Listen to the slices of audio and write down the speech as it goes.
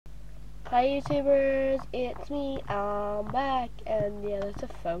Hi YouTubers, it's me, I'm back, and yeah, there's a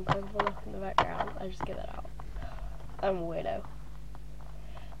phone call in the background. I just get that out. I'm a weirdo.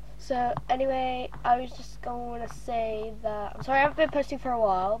 So anyway, I was just going to say that I'm sorry I haven't been posting for a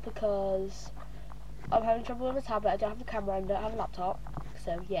while because I'm having trouble with a tablet. I don't have a camera and I don't have a laptop,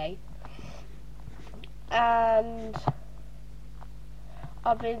 so yay. And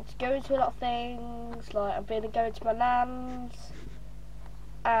I've been going to a lot of things, like I've been going to my nan's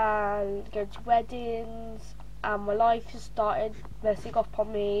and going to weddings, and my life has started messing up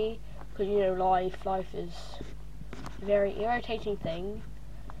on me because you know life is a very irritating thing.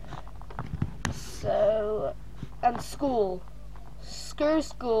 So, and school, screw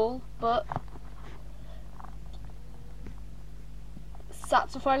school, but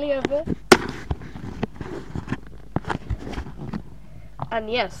SATs are finally over, and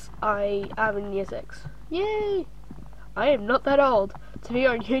yes, I am in year 6. Yay! I am not that old to be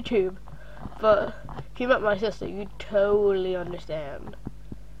on YouTube, but if you met my sister, you'd totally understand.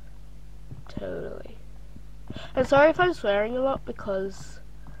 Totally. And sorry if I'm swearing a lot because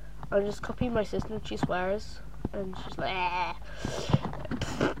I'm just copying my sister and she swears. And she's like, ah.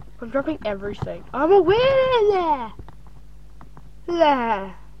 I'm dropping everything. I'm a winner!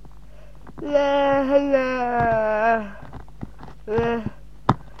 La. La. La. La.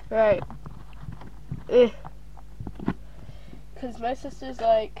 Right. Because my sister's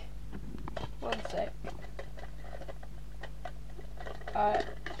like, one sec.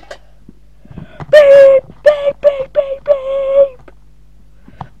 Beep, beep, beep, beep, beep.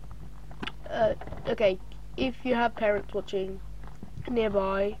 Okay, if you have parents watching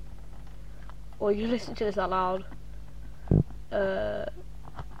nearby, or you listen to this out loud,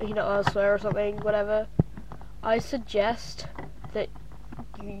 you know, elsewhere or something, whatever, I suggest that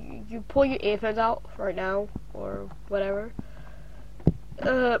you pull your earphones out right now, or whatever.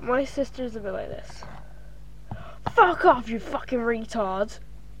 My sister's a bit like this. Fuck off, you fucking retard!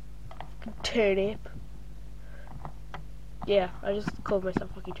 Turnip. Yeah, I just called myself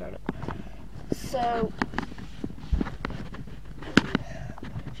fucking turnip. So,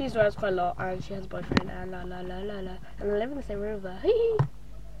 she swears quite a lot, and she has a boyfriend, and la la la la la, and I live in the same room with her.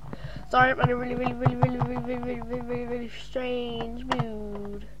 Sorry, I'm in a really strange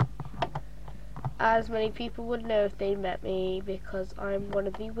mood. As many people would know if they met me, because I'm one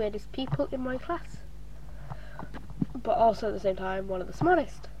of the weirdest people in my class. But also at the same time, one of the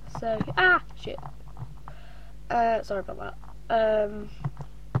smartest. So, shit. Sorry about that.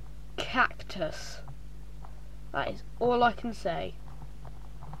 Cactus. That is all I can say.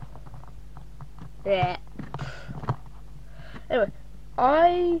 Yeah. Anyway,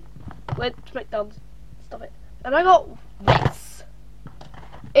 I went to McDonald's. Stop it. And I got this.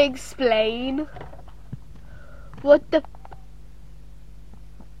 Explain. What the...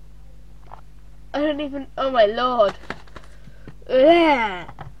 I don't even... Oh my lord. Yeah.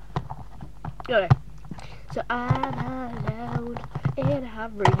 Okay. So I'm alone, and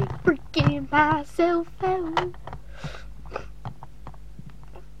I'm really freaking myself out.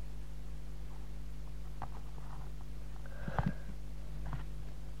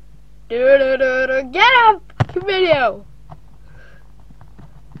 Get up! Video!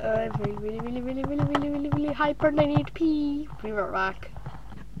 I'm really hyper and I need to pee. Be right back.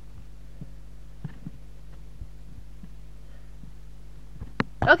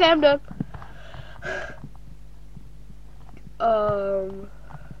 Okay, I'm done. Oh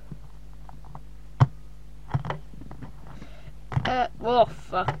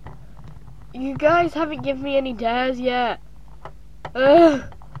fuck. You guys haven't given me any dares yet.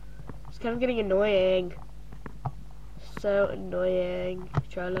 It's kind of getting annoying. So annoying.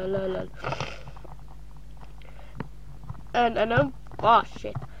 Tra-la-la-la. And I know, oh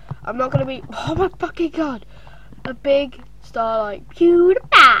shit, I'm not gonna be, oh my fucking god, a big star like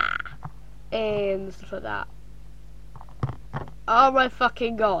PewDiePie and stuff like that. Oh my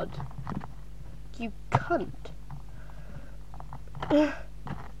fucking god, you cunt.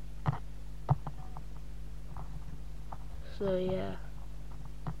 So yeah.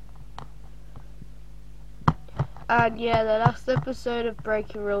 And yeah, the last episode of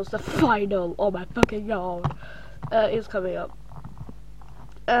Breaking Rules, the final, oh my fucking god, is coming up.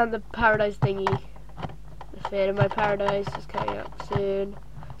 And the Paradise thingy, the Fate of My Paradise, is coming up soon.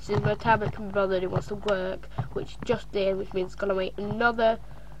 As soon as my tablet can be bothered, it wants to work, which just did, which means it's gonna wait another,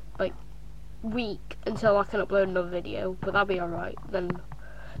 like, week until I can upload another video, but that'll be alright. Then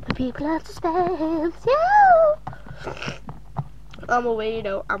the people have suspense, yeah! I'm a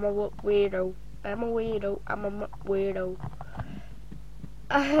weirdo, I'm a weirdo. I'm a weirdo, I'm a weirdo.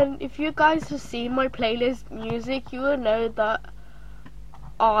 And if you guys have seen my playlist music, you will know that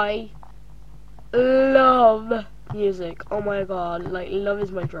I love music. Oh my god, like love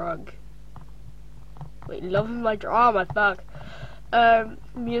is my drug. Wait, love is my drug. Oh my fuck.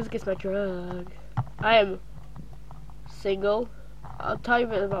 Music is my drug. I am single. I'll tell you a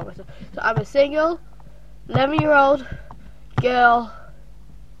bit about myself. So I'm a single, 11-year-old girl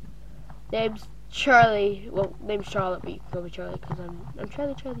named Charlie. Well, name's Charlotte, but you can call me Charlie because I'm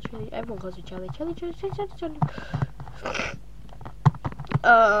Charlie. Everyone calls me Charlie. Charlie.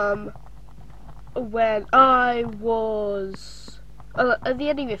 When I was at the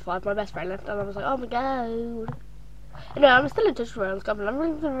end of year 5, my best friend left, and I was like, oh my god. Anyway, I'm still in touch with her. I'm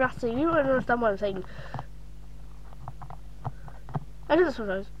really raspy. You don't understand what I'm saying. I do this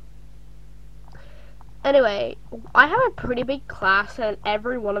sometimes. Anyway, I have a pretty big class, and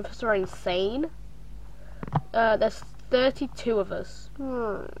every one of us are insane. There's 32 of us.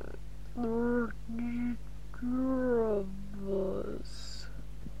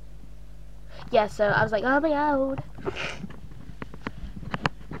 Yeah, so I was like, oh my god.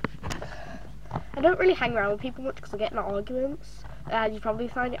 I don't really hang around with people much because I get in arguments. And you probably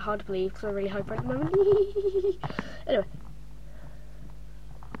find it hard to believe because I'm really hyper at the moment. Anyway.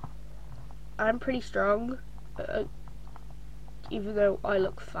 I'm pretty strong. Even though I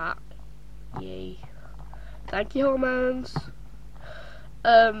look fat. Yay. Thank you, hormones.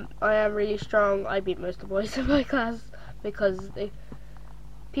 I am really strong. I beat most of the boys in my class because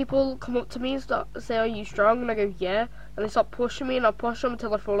people come up to me and say, are you strong? And I go, yeah. And they start pushing me and I push them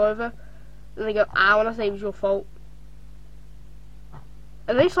until I fall over. And they go, ow, and I say it was your fault.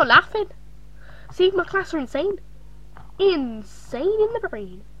 And they start laughing. See, my class are insane. Insane in the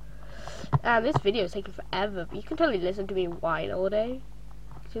brain. And this video is taking forever, but you can totally listen to me whine all day.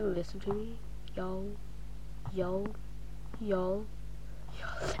 You can listen to me. Yo.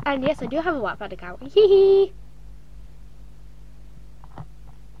 And yes, I do have a Wattpad account. Hee.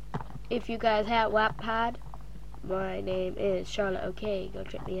 If you guys have Wattpad, my name is Charlotte. Okay, go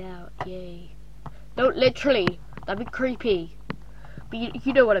check me out. Yay. Don't literally. That'd be creepy. But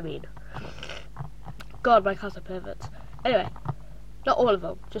you know what I mean. God, my class are perverts. Anyway, not all of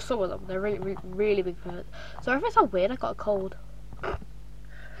them, just some of them. They're really big perverts. Sorry if I sound weird. I got a cold.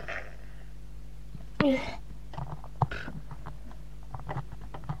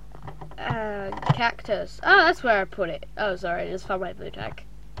 Cactus. Oh, that's where I put it. Oh, sorry. I just found my blue tack.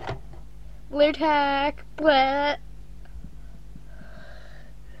 Blue tack. Blah.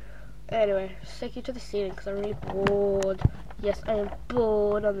 Anyway, stick you to the ceiling because I'm really bored. Yes, I am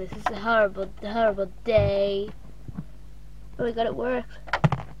bored on this. This is a horrible day. Oh my god, it worked.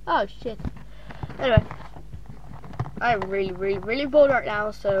 Oh shit. Anyway, I'm really bored right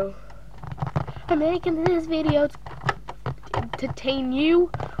now, so I'm making this video to entertain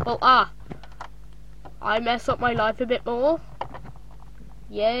you. Well, I mess up my life a bit more.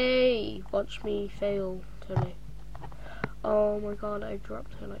 Yay! Watch me fail, totally. Oh my god, I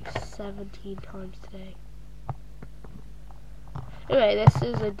dropped her like 17 times today. Anyway, this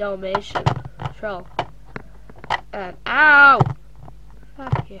is a Dalmatian troll. And ow!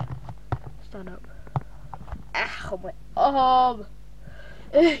 Fuck you. Stand up. Ow, my arm!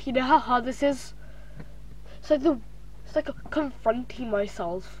 You know how hard this is? It's like confronting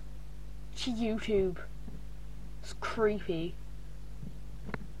myself to YouTube. It's creepy.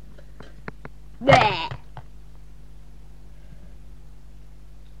 Bleh.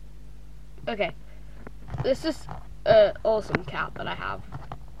 Okay, this is an awesome cat that I have.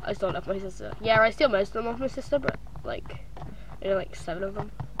 I stole it off my sister. Yeah, I steal most of them off my sister, but like, like 7 of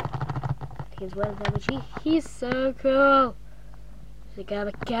them. He's one of them, and he's so cool. He's a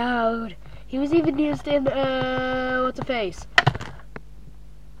gamma goat. He was even used in what's a face?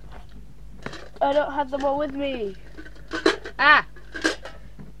 I don't have them all with me.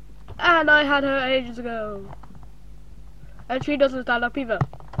 And I had her ages ago. And she doesn't stand up either.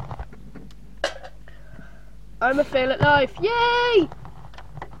 I'm a fail at life. Yay!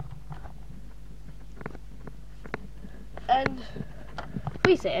 And if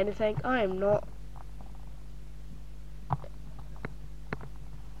we say anything, I am not.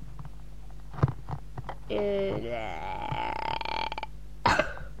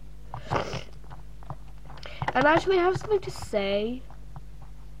 And actually I have something to say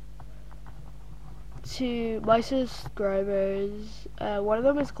to my subscribers. One of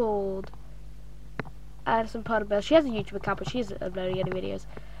them is called Addison Potter Bell. She has a YouTube account, but she isn't uploading any videos.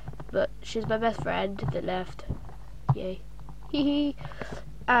 But she's my best friend that left. Yay. Hee.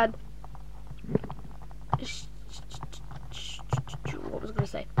 And what was I gonna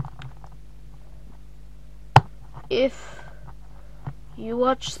say? If you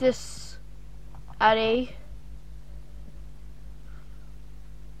watch this, Addy,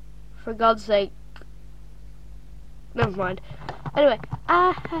 for God's sake, Never mind. Anyway,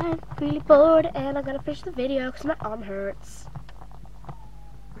 I'm really bored and I'm gonna finish the video because my arm hurts.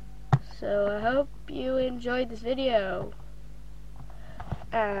 So I hope you enjoyed this video.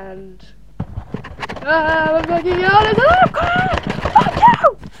 And I'm fucking yawning. Fuck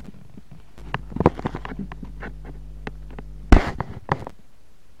you!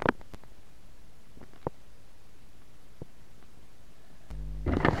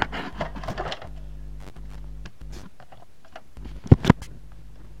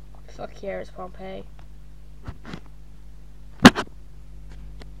 Fuck yeah, it's Pompeii.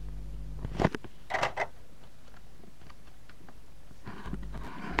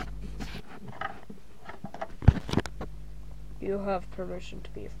 You have permission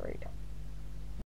to be afraid.